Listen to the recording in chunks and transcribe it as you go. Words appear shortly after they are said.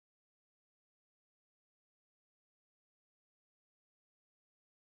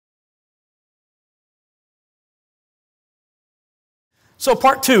So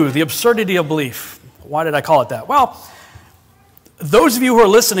part two, the absurdity of belief. Why did I call it that? Well, those of you who are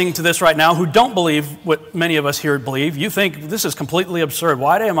listening to this right now who don't believe what many of us here believe, you think this is completely absurd.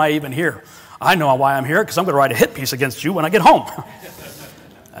 Why am I even here? I know why I'm here, because I'm going to write a hit piece against you when I get home.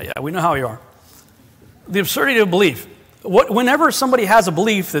 Yeah, we know how you are. The absurdity of belief. Whenever somebody has a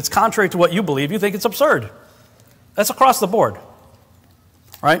belief that's contrary to what you believe, you think it's absurd. That's across the board,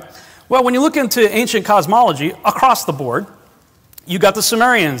 right? Well, when you look into ancient cosmology, across the board, you got the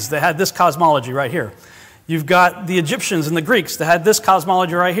Sumerians that had this cosmology right here. You've got the Egyptians and the Greeks that had this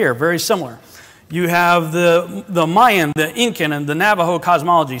cosmology right here, very similar. You have the Mayan, the Incan, and the Navajo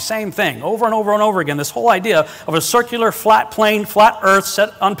cosmology, same thing, over and over and over again. This whole idea of a circular, flat plane, flat earth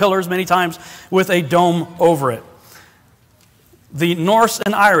set on pillars many times with a dome over it. The Norse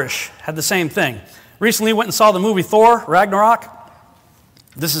and Irish had the same thing. Recently went and saw the movie Thor, Ragnarok.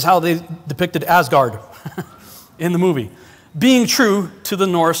 This is how they depicted Asgard in the movie, being true to the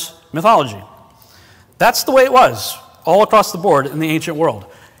Norse mythology. That's the way it was all across the board in the ancient world.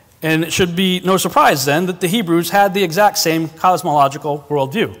 And it should be no surprise then that the Hebrews had the exact same cosmological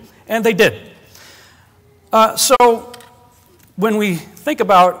worldview. And they did. So when we think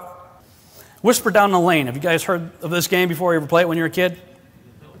about Whisper Down the Lane, have you guys heard of this game before? You ever play it when you were a kid?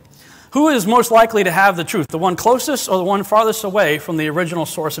 Who is most likely to have the truth, the one closest or the one farthest away from the original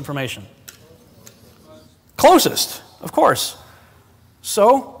source information? Closest, of course.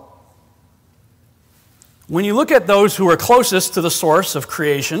 So when you look at those who are closest to the source of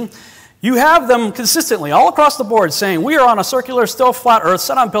creation, you have them consistently all across the board saying, we are on a circular, still flat earth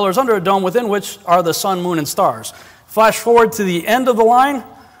set on pillars under a dome within which are the sun, moon, and stars. Flash forward to the end of the line.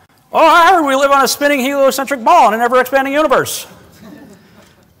 Oh, I heard we live on a spinning heliocentric ball in an ever-expanding universe.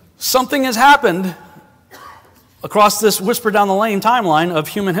 Something has happened across this Whisper Down the Lane timeline of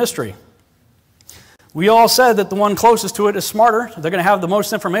human history. We all said that the one closest to it is smarter. They're going to have the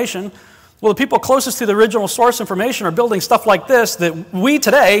most information. Well, the people closest to the original source information are building stuff like this that we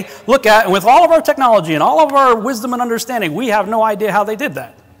today look at, and with all of our technology and all of our wisdom and understanding, we have no idea how they did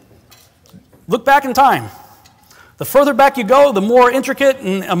that. Look back in time. The further back you go, the more intricate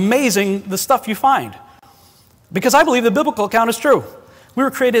and amazing the stuff you find. Because I believe the biblical account is true. We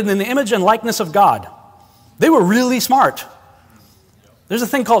were created in the image and likeness of God. They were really smart. There's a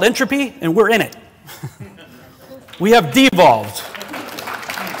thing called entropy, and we're in it. We have devolved.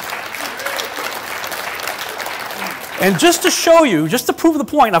 And just to show you, just to prove the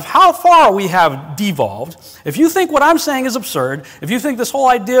point of how far we have devolved, if you think what I'm saying is absurd, if you think this whole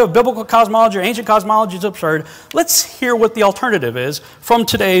idea of biblical cosmology or ancient cosmology is absurd, let's hear what the alternative is from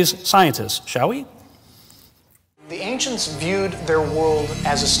today's scientists, shall we? The ancients viewed their world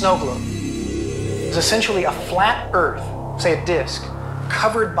as a snow globe. It's essentially a flat earth, say a disk,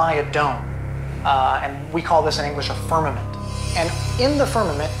 covered by a dome. And we call this in English a firmament. And in the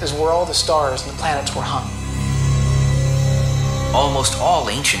firmament is where all the stars and the planets were hung. Almost all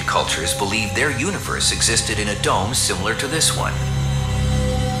ancient cultures believed their universe existed in a dome similar to this one.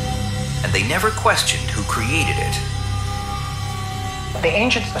 And they never questioned who created it. The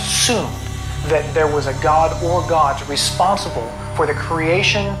ancients assumed that there was a god or gods responsible for the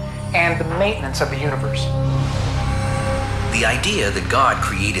creation and the maintenance of the universe. The idea that God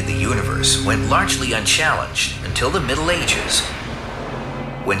created the universe went largely unchallenged until the Middle Ages,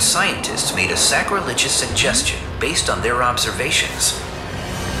 when scientists made a sacrilegious suggestion based on their observations.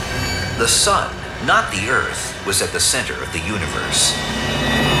 The sun, not the earth, was at the center of the universe.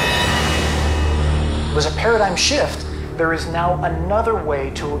 It was a paradigm shift. There is now another way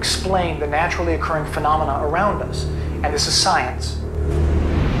to explain the naturally occurring phenomena around us, and this is science.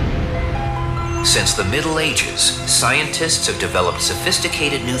 Since the Middle Ages, scientists have developed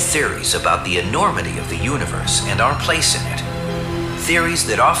sophisticated new theories about the enormity of the universe and our place in it. Theories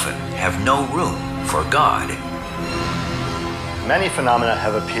that often have no room for God. Many phenomena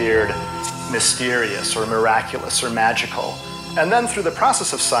have appeared mysterious or miraculous or magical. And then through the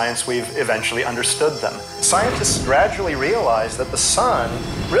process of science, we've eventually understood them. Scientists gradually realized that the sun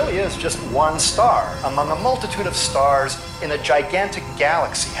really is just one star among a multitude of stars in a gigantic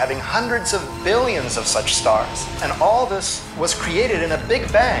galaxy having hundreds of billions of such stars. And all this was created in a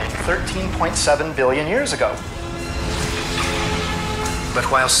Big Bang 13.7 billion years ago. But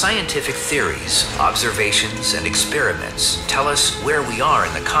while scientific theories, observations, and experiments tell us where we are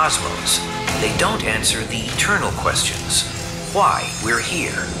in the cosmos, they don't answer the eternal questions. Why we're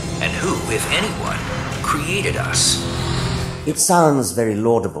here, and who, if anyone, created us. It sounds very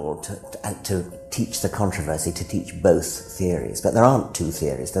laudable to teach the controversy, to teach both theories, but there aren't two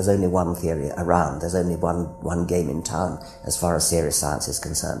theories. There's only one theory around. There's only one game in town as far as serious science is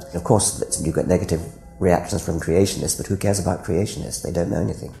concerned. Of course, you get negative reactions from creationists, but who cares about creationists? They don't know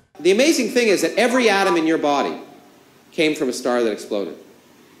anything. The amazing thing is that every atom in your body came from a star that exploded.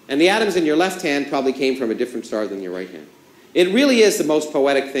 And the atoms in your left hand probably came from a different star than your right hand. It really is the most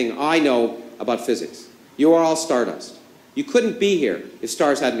poetic thing I know about physics. You are all stardust. You couldn't be here if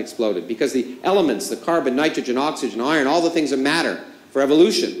stars hadn't exploded, because the elements, the carbon, nitrogen, oxygen, iron, all the things that matter for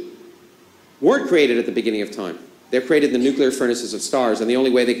evolution, weren't created at the beginning of time. They're created in the nuclear furnaces of stars, and the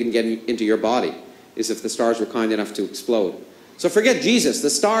only way they can get into your body is if the stars were kind enough to explode. So forget Jesus. The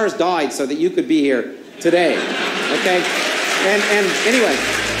stars died so that you could be here today. Okay? And anyway.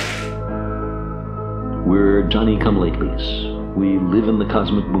 We're Johnny-come-latelys. We live in the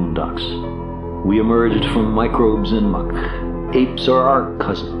cosmic boondocks. We emerged from microbes and muck. Apes are our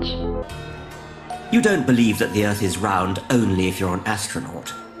cousins. You don't believe that the Earth is round only if you're an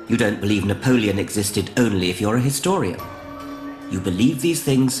astronaut. You don't believe Napoleon existed only if you're a historian. You believe these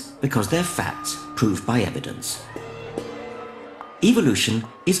things because they're facts proved by evidence. Evolution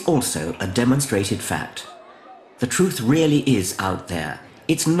is also a demonstrated fact. The truth really is out there.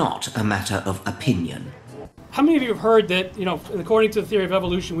 It's not a matter of opinion. How many of you have heard that, according to the theory of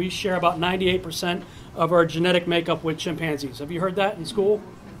evolution, we share about 98% of our genetic makeup with chimpanzees? Have you heard that in school?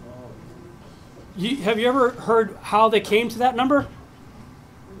 Have you ever heard how they came to that number?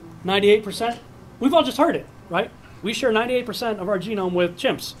 98%? We've all just heard it, right? We share 98% of our genome with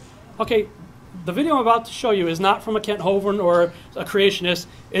chimps. Okay, the video I'm about to show you is not from a Kent Hovind or a creationist.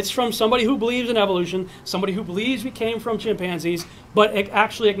 It's from somebody who believes in evolution, somebody who believes we came from chimpanzees, but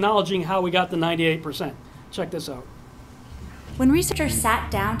actually acknowledging how we got the 98%. Check this out. When researchers sat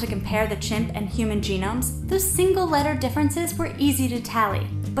down to compare the chimp and human genomes, those single-letter differences were easy to tally,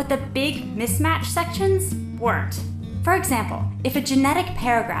 but the big mismatch sections weren't. For example, if a genetic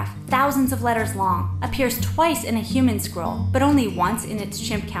paragraph, thousands of letters long, appears twice in a human scroll, but only once in its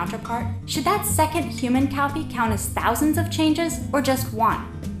chimp counterpart, should that second human copy count as thousands of changes, or just one?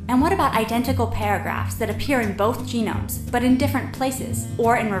 And what about identical paragraphs that appear in both genomes, but in different places,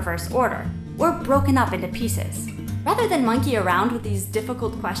 or in reverse order, or broken up into pieces? Rather than monkey around with these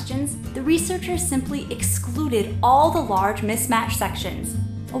difficult questions, the researchers simply excluded all the large mismatch sections,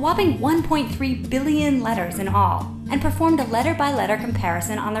 a whopping 1.3 billion letters in all, and performed a letter-by-letter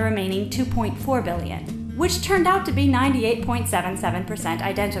comparison on the remaining 2.4 billion, which turned out to be 98.77%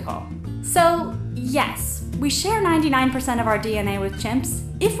 identical. So, yes, we share 99% of our DNA with chimps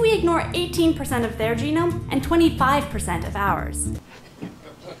if we ignore 18% of their genome and 25% of ours.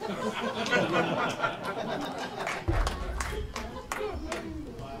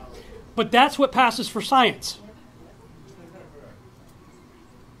 But that's what passes for science.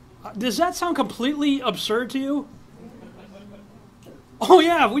 Does that sound completely absurd to you? Oh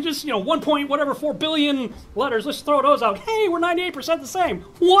yeah, we just, 4 billion letters, let's throw those out. Hey, we're 98% the same.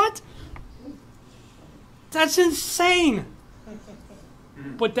 What? That's insane.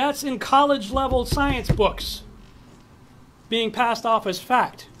 But that's in college-level science books being passed off as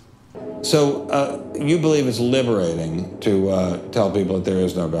fact. So you believe it's liberating to tell people that there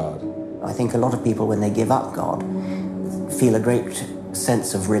is no God? I think a lot of people, when they give up God, feel a great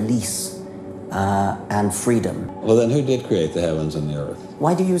sense of release and freedom. Well, then who did create the heavens and the earth?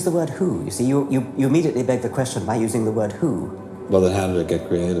 Why do you use the word who? You see, you immediately beg the question by using the word who. Well, then how did it get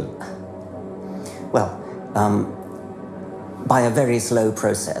created? Well, by a very slow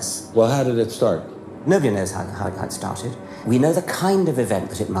process. Well, how did it start? Nobody knows how it started. We know the kind of event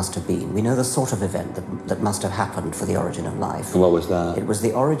that it must have been. We know the sort of event that must have happened for the origin of life. And what was that? It was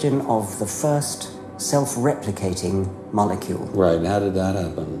the origin of the first self-replicating molecule. Right, and how did that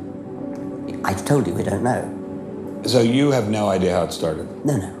happen? I told you we don't know. So you have no idea how it started?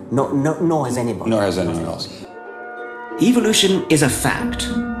 No, nor has anybody. Nor has anyone else. Evolution is a fact.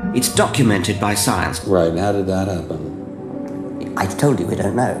 It's documented by science. Right, and how did that happen? I told you we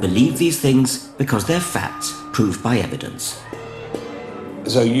don't know. Believe these things because they're facts proved by evidence.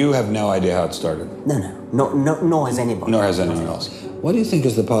 So you have no idea how it started? Nor has anybody. Nor has anyone else. What do you think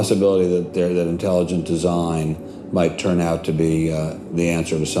is the possibility that intelligent design might turn out to be the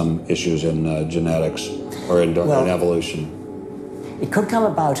answer to some issues in genetics or in evolution? It could come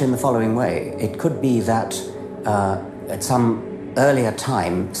about in the following way. It could be that at some earlier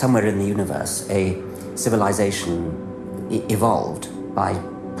time, somewhere in the universe, a civilization evolved by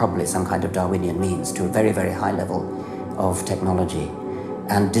probably some kind of Darwinian means to a very, very high level of technology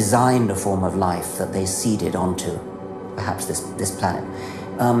and designed a form of life that they seeded onto perhaps this planet.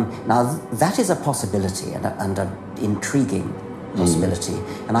 Now, that is a possibility and an intriguing possibility.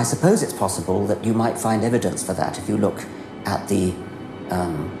 And I suppose it's possible that you might find evidence for that if you look at the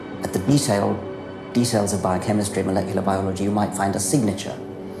details of biochemistry, molecular biology. You might find a signature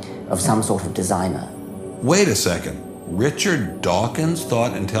of some sort of designer Wait a second. Richard Dawkins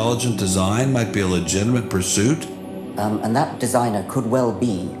thought intelligent design might be a legitimate pursuit? And that designer could well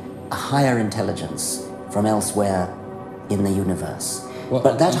be a higher intelligence from elsewhere in the universe. Well,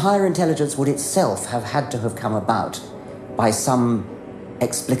 but that higher intelligence would itself have had to have come about by some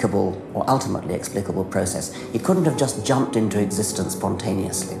explicable or ultimately explicable process. It couldn't have just jumped into existence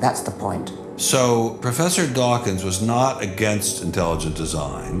spontaneously. That's the point. So Professor Dawkins was not against intelligent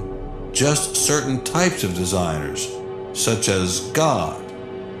design, just certain types of designers, such as God.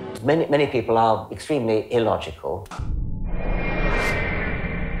 Many people are extremely illogical.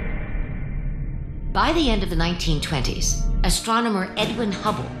 By the end of the 1920s, astronomer Edwin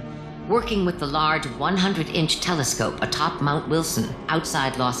Hubble, working with the large 100-inch telescope atop Mount Wilson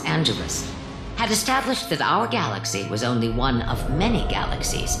outside Los Angeles, had established that our galaxy was only one of many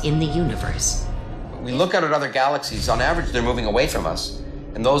galaxies in the universe. We look out at other galaxies, on average they're moving away from us.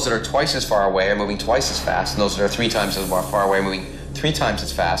 And those that are twice as far away are moving twice as fast, and those that are 3 times as far away are moving 3 times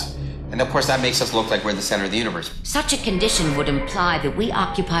as fast. And of course that makes us look like we're the center of the universe. Such a condition would imply that we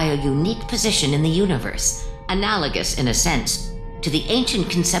occupy a unique position in the universe, analogous, in a sense, to the ancient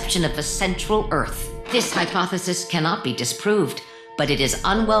conception of a central Earth. This hypothesis cannot be disproved, but it is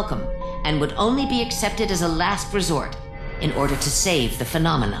unwelcome and would only be accepted as a last resort in order to save the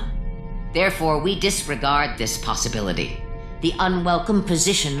phenomena. Therefore, we disregard this possibility. The unwelcome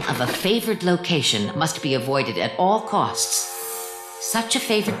position of a favored location must be avoided at all costs. Such a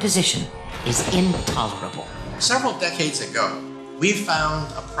favored position is intolerable. Several decades ago, we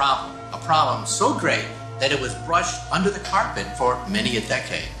found a problem so great that it was brushed under the carpet for many a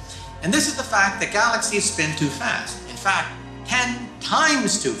decade. And this is the fact that galaxies spin too fast. In fact, 10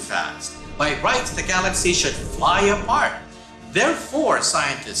 times too fast. By rights, the galaxy should fly apart. Therefore,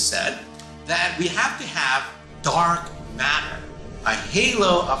 scientists said that we have to have dark matter, a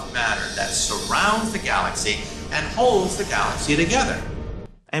halo of matter that surrounds the galaxy and holds the galaxy together.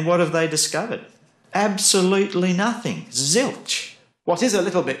 And what have they discovered? Absolutely nothing. Zilch. What is a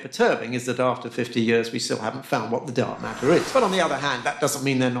little bit perturbing is that after 50 years we still haven't found what the dark matter is. But on the other hand, that doesn't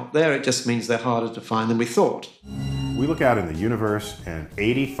mean they're not there, it just means they're harder to find than we thought. We look out in the universe and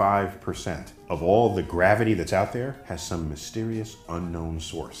 85% of all the gravity that's out there has some mysterious unknown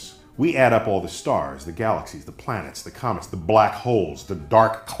source. We add up all the stars, the galaxies, the planets, the comets, the black holes, the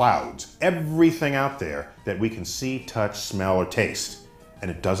dark clouds, everything out there that we can see, touch, smell, or taste. And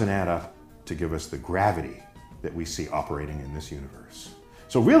it doesn't add up to give us the gravity that we see operating in this universe.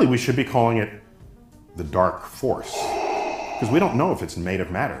 So really we should be calling it the dark force, because we don't know if it's made of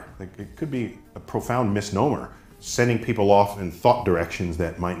matter. It could be a profound misnomer, sending people off in thought directions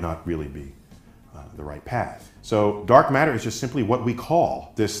that might not really be the right path. So dark matter is just simply what we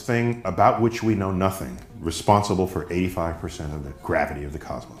call this thing about which we know nothing, responsible for 85% of the gravity of the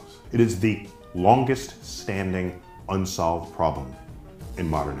cosmos. It is the longest standing unsolved problem in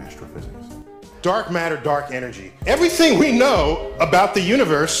modern astrophysics. Dark matter, dark energy. Everything we know about the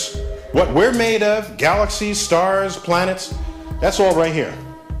universe, what we're made of, galaxies, stars, planets, that's all right here.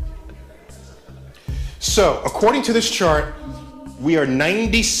 So, according to this chart, we are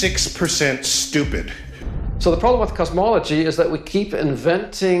 96% stupid. So the problem with cosmology is that we keep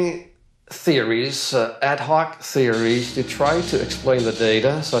inventing theories, ad hoc theories, to try to explain the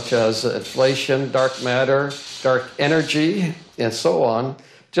data, such as inflation, dark matter, dark energy, and so on,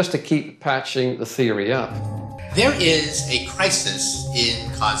 just to keep patching the theory up. There is a crisis in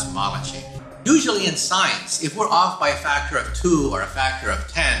cosmology. Usually in science, if we're off by a factor of 2 or a factor of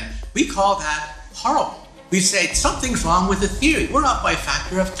 10, we call that horrible. We say something's wrong with the theory. We're off by a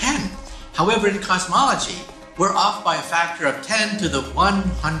factor of 10. However, in cosmology, we're off by a factor of 10 to the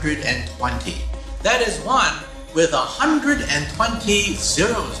 120. That is 1 with 120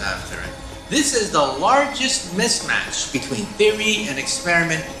 zeros after it. This is the largest mismatch between theory and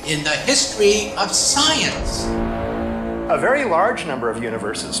experiment in the history of science. A very large number of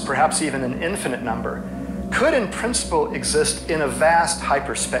universes, perhaps even an infinite number, could in principle exist in a vast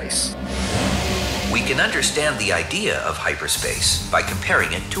hyperspace. We can understand the idea of hyperspace by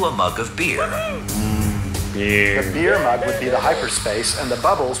comparing it to a mug of beer. The beer mug would be the hyperspace, and the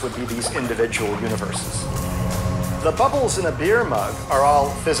bubbles would be these individual universes. The bubbles in a beer mug are all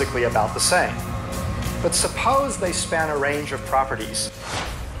physically about the same. But suppose they span a range of properties.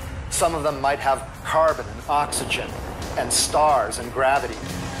 Some of them might have carbon and oxygen, and stars and gravity,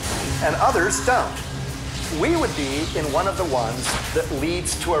 and others don't. We would be in one of the ones that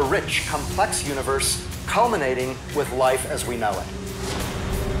leads to a rich, complex universe culminating with life as we know it.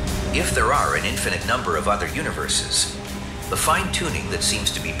 If there are an infinite number of other universes, the fine-tuning that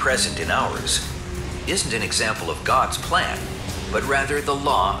seems to be present in ours isn't an example of God's plan, but rather the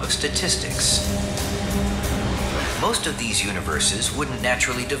law of statistics. most of these universes wouldn't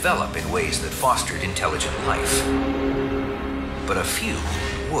naturally develop in ways that fostered intelligent life. But a few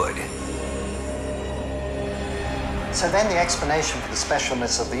would. So then the explanation for the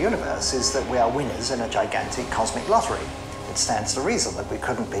specialness of the universe is that we are winners in a gigantic cosmic lottery. It stands to reason that we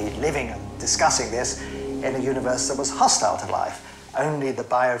couldn't be living and discussing this in a universe that was hostile to life. Only the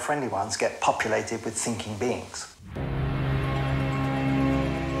bio-friendly ones get populated with thinking beings.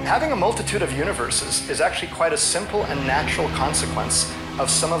 Having a multitude of universes is actually quite a simple and natural consequence of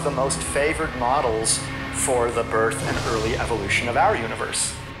some of the most favored models for the birth and early evolution of our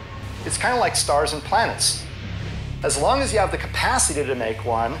universe. It's kind of like stars and planets. As long as you have the capacity to make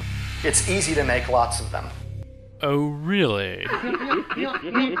one, it's easy to make lots of them. Oh, really?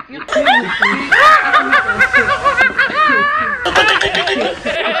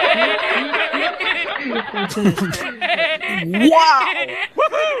 Wow!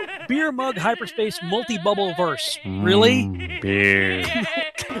 Beer mug hyperspace multi-bubble verse. Really? Beer.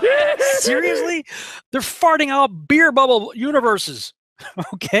 Seriously? They're farting out beer bubble universes.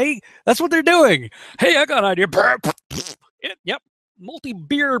 Okay? That's what they're doing. Hey, I got an idea. Yep.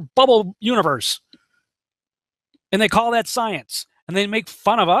 Multi-beer bubble universe. And they call that science. And they make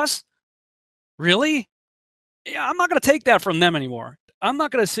fun of us? Really? Yeah, I'm not going to take that from them anymore. I'm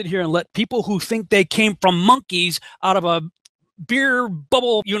not going to sit here and let people who think they came from monkeys out of a beer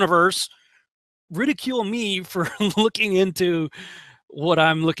bubble universe ridicule me for looking into what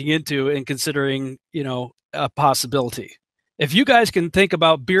I'm looking into and considering, you know, a possibility. If you guys can think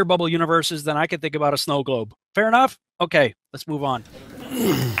about beer bubble universes, then I can think about a snow globe. Fair enough? Okay, let's move on.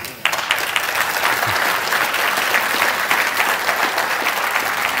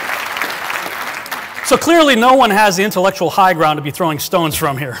 So clearly no one has the intellectual high ground to be throwing stones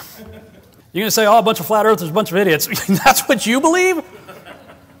from here. You're going to say, oh, a bunch of flat earthers, a bunch of idiots. That's what you believe?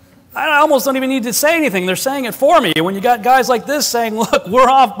 I almost don't even need to say anything. They're saying it for me. When you got guys like this saying, look, we're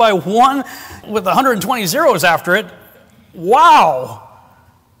off by 1 with 120 zeros after it. Wow.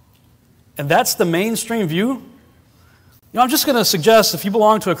 And that's the mainstream view? You know, I'm just going to suggest if you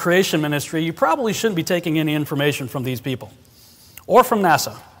belong to a creation ministry, you probably shouldn't be taking any information from these people or from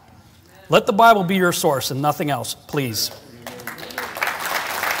NASA. Let the Bible be your source and nothing else, please.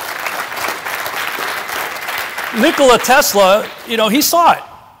 Nikola Tesla, you know, he saw it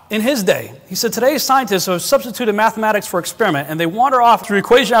in his day. He said, today's scientists have substituted mathematics for experiment, and they wander off through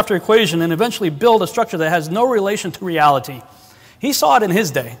equation after equation and eventually build a structure that has no relation to reality. He saw it in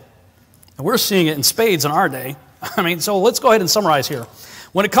his day, and we're seeing it in spades in our day. I mean, so let's go ahead and summarize here.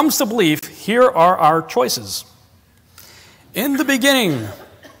 When it comes to belief, here are our choices. In the beginning,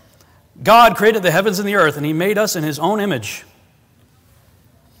 God created the heavens and the earth, and he made us in his own image.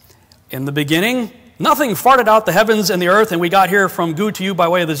 In the beginning, nothing farted out the heavens and the earth, and we got here from goo to you by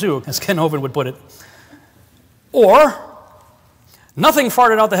way of the zoo, as Ken Hovind would put it. Or, nothing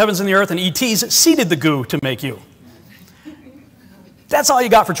farted out the heavens and the earth, and ETs seeded the goo to make you. That's all you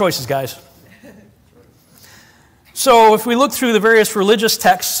got for choices, guys. So if we look through the various religious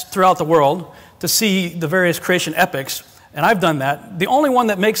texts throughout the world to see the various creation epics, and I've done that, the only one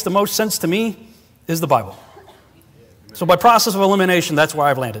that makes the most sense to me is the Bible. So by process of elimination, that's where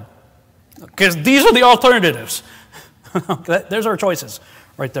I've landed. Because these are the alternatives. There's our choices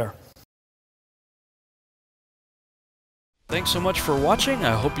right there. Thanks so much for watching.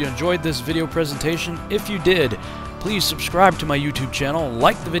 I hope you enjoyed this video presentation. If you did, please subscribe to my YouTube channel,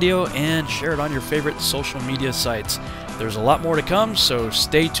 like the video, and share it on your favorite social media sites. There's a lot more to come, so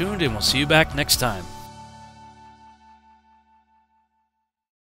stay tuned and we'll see you back next time.